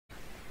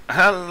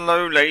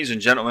Hello ladies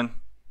and gentlemen,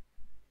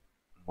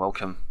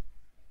 welcome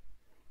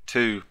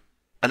to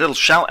a little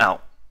shout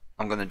out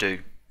I'm going to do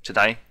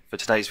today for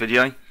today's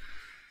video,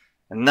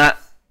 and that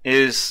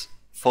is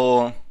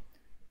for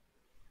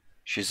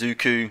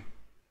Shizuku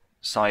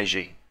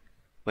Saiji,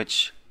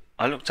 which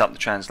I looked up the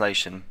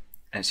translation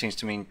and it seems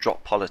to mean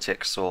drop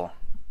politics or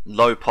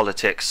low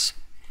politics.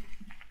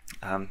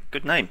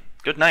 Good name.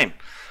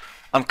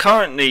 I'm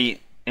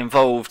currently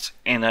involved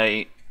in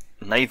a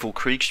naval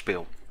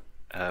kriegsspiel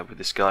with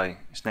this guy.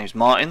 His name's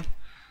Martin.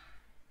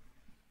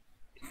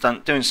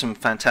 Doing some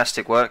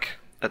fantastic work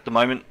at the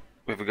moment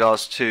with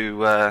regards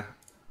to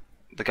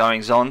the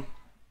goings on.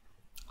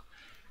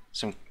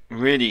 Some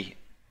really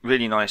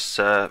nice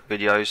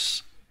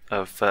videos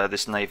of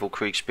this naval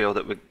kriegsspiel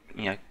that we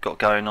got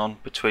going on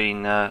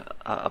between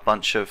a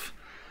bunch of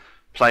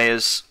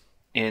players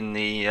in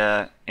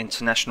the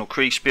International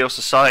Kriegsspiel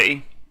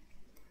Society.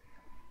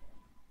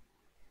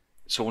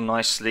 It's all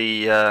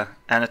nicely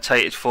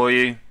annotated for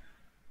you.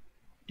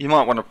 You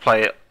might want to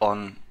play it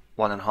on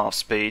 1.5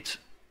 speed.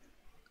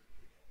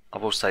 I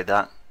will say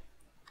that.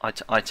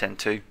 I tend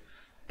to.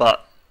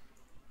 But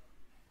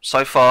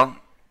so far,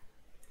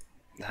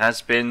 there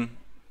has been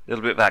a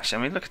little bit of action.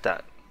 I mean, look at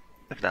that.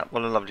 Look at that.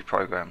 What a lovely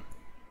program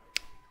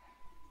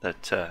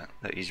that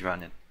he's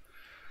running.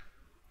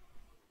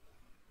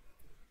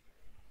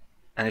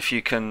 And if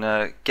you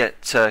can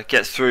get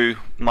through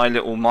my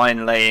little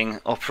mine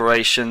laying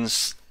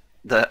operations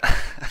that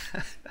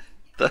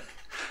that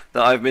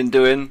I've been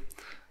doing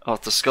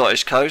off the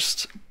Scottish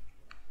coast,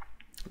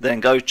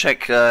 then go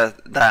check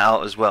that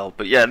out as well.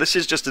 But yeah, this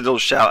is just a little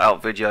shout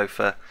out video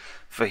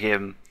for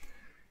him.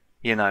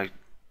 You know,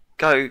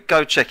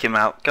 go check him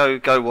out.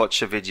 Go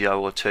watch a video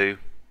or two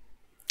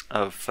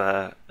of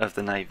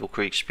the Naval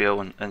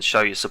Kriegsspiel and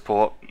show your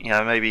support. You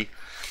know, maybe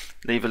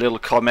leave a little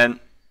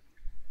comment.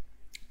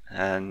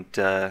 And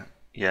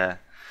yeah,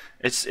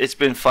 it's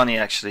been funny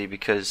actually,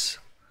 because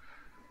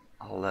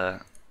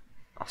I'll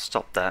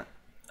stop that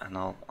and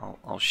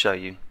I'll show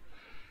you.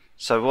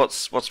 So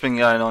what's been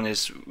going on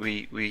is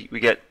we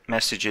get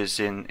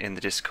messages in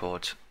the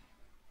Discord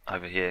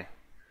over here,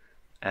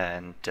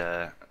 and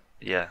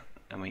yeah,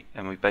 and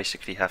we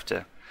basically have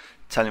to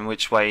tell him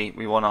which way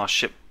we want our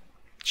ship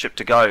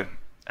to go,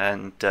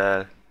 and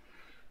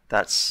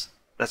that's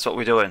what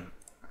we're doing.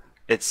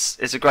 It's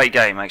a great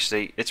game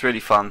actually. It's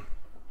really fun.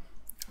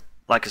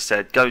 Like I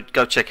said,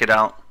 go check it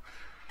out.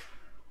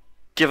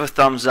 Give a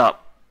thumbs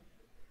up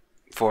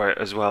for it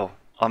as well.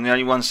 I'm the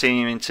only one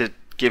seeing him into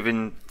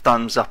giving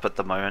thumbs up at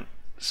the moment,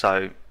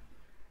 so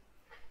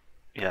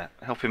yeah,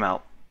 help him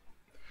out.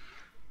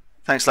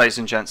 Thanks ladies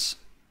and gents.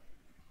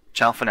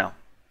 Ciao for now.